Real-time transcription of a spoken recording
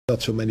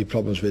Not so many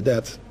problems with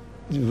that.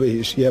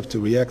 You have to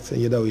react,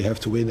 and you know you have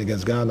to win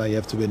against Ghana, you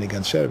have to win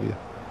against Serbia.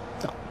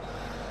 Now,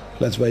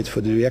 let's wait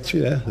for the reaction,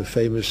 the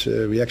famous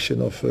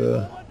reaction of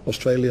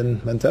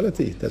Australian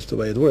mentality. That's the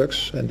way it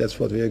works, and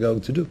that's what we are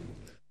going to do.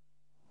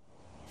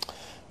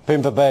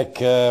 Pim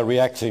Verbeek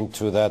reacting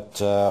to that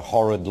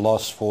horrid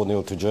loss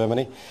 4-0 to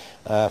Germany.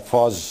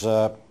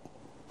 Foz,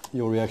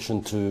 your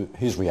reaction to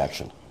his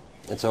reaction?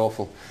 It's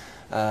awful.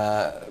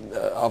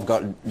 I've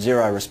got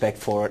zero respect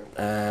for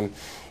it.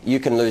 You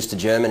can lose to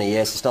Germany,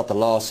 yes, it's not the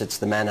loss, it's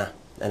the manner,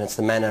 and it's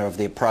the manner of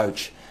the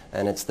approach,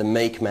 and it's the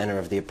meek manner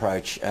of the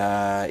approach.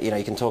 You know,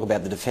 you can talk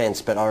about the defence,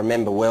 but I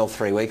remember well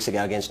 3 weeks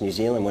ago against New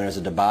Zealand when it was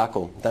a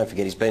debacle. Don't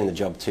forget, he's been in the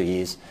job 2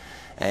 years.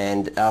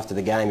 And after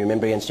the game, you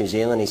remember against New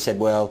Zealand, he said,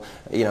 well,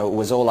 you know, it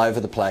was all over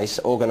the place,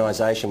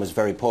 organisation was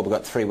very poor, we've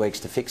got 3 weeks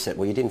to fix it.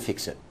 Well, you didn't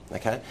fix it,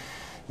 okay?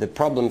 The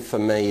problem for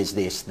me is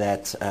this,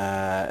 that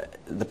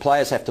the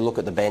players have to look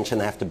at the bench and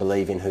they have to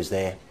believe in who's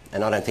there.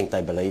 And I don't think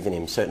they believe in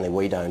him. Certainly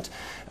we don't.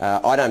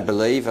 I don't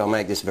believe, I'll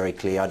make this very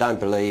clear, I don't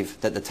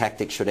believe that the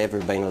tactics should ever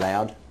have been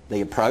allowed,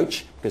 the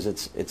approach, because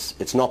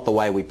it's not the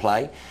way we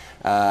play.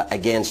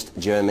 Against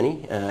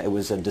Germany, it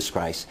was a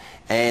disgrace.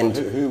 And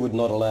who would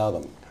not allow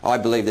them? I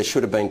believe there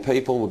should have been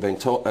people. We've been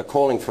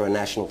calling for a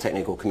National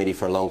Technical Committee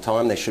for a long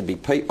time. There should be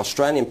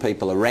Australian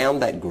people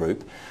around that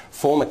group,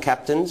 former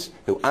captains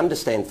who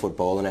understand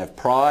football and have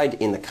pride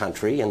in the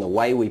country and the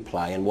way we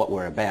play and what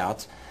we're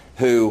about,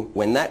 who,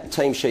 when that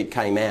team sheet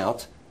came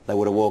out, they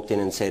would have walked in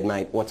and said,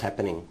 mate, what's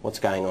happening? What's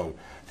going on?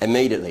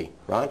 Immediately,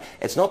 right?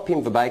 It's not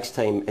Pim Verbeek's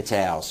team, it's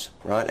ours,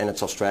 right? And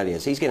it's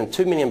Australia's. He's getting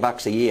 $2 million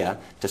a year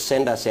to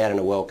send us out in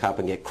a World Cup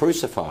and get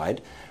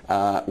crucified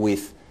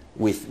with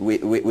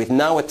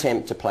no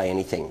attempt to play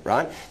anything,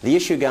 right? The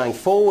issue going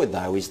forward,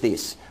 though, is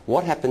this.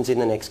 What happens in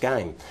the next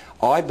game?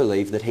 I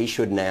believe that he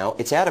should now,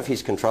 it's out of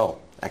his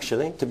control,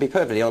 actually. To be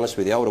perfectly honest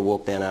with you, I would have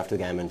walked down after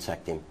the game and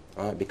sacked him,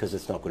 right? Because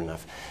it's not good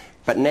enough.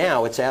 But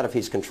now it's out of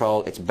his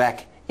control, it's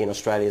back in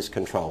Australia's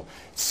control.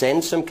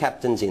 Send some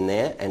captains in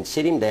there and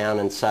sit him down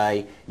and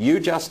say, you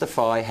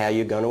justify how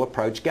you're going to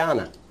approach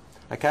Ghana.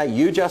 Okay,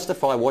 you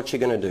justify what you're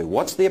going to do.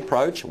 What's the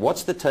approach?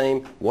 What's the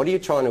team? What are you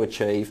trying to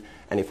achieve?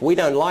 And if we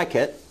don't like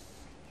it,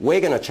 we're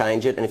going to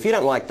change it. And if you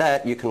don't like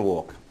that, you can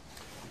walk.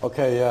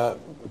 Okay,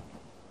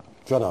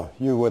 Jono,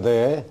 you were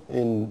there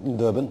in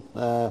Durban.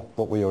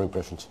 What were your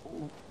impressions?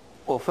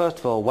 Well, first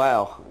of all,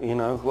 wow, you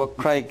know, what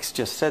Craig's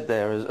just said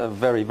there are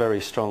very,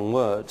 very strong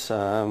words.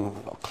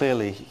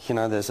 Clearly, you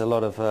know, there's a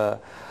lot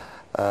of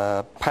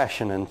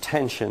passion and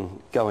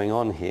tension going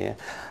on here.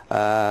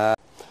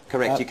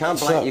 Correct. You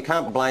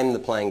can't blame the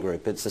playing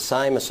group. It's the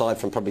same aside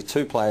from probably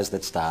 2 players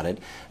that started.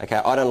 Okay,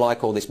 I don't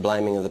like all this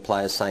blaming of the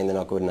players saying they're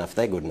not good enough.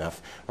 They're good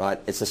enough, right?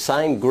 It's the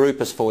same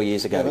group as 4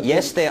 years ago. Yeah,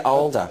 yes, they're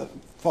older.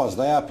 Foz,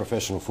 they are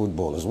professional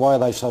footballers. Why are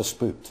they so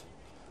spooked?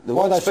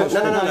 No,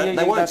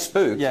 they weren't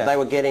spooked. Yeah. They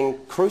were getting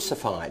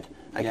crucified.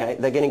 Okay, yeah.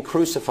 They're getting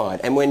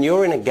crucified. And when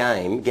you're in a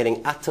game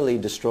getting utterly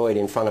destroyed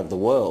in front of the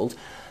world,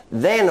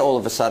 then all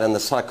of a sudden the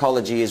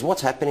psychology is,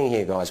 what's happening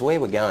here, guys? Where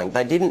we're going?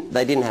 They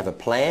didn't have a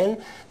plan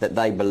that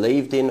they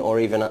believed in, or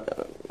even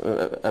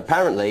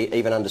apparently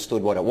even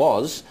understood what it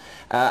was,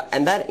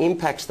 and that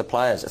impacts the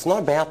players. It's not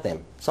about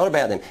them. It's not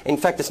about them. In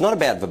fact, it's not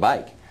about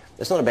Verbeek.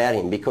 It's not about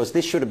him, because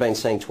this should have been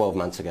seen 12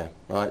 months ago,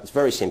 right? It's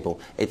very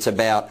simple. It's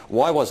about,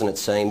 why wasn't it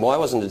seen? Why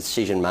wasn't a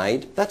decision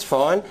made? That's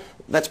fine.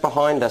 That's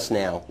behind us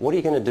now. What are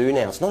you going to do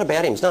now? It's not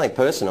about him. It's nothing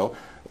personal.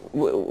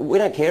 We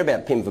don't care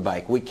about Pim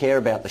Verbeek. We care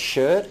about the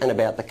shirt and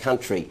about the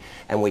country.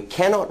 And we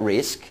cannot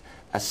risk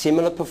a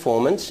similar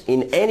performance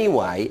in any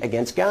way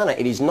against Ghana.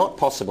 It is not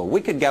possible.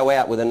 We could go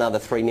out with another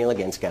 3-0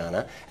 against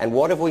Ghana, and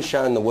what have we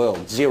shown the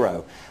world?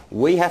 0.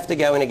 We have to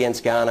go in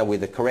against Ghana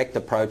with the correct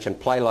approach and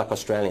play like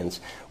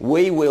Australians.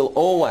 We will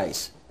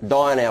always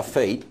die on our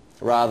feet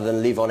rather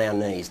than live on our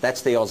knees.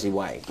 That's the Aussie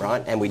way,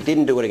 right? And we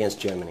didn't do it against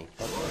Germany.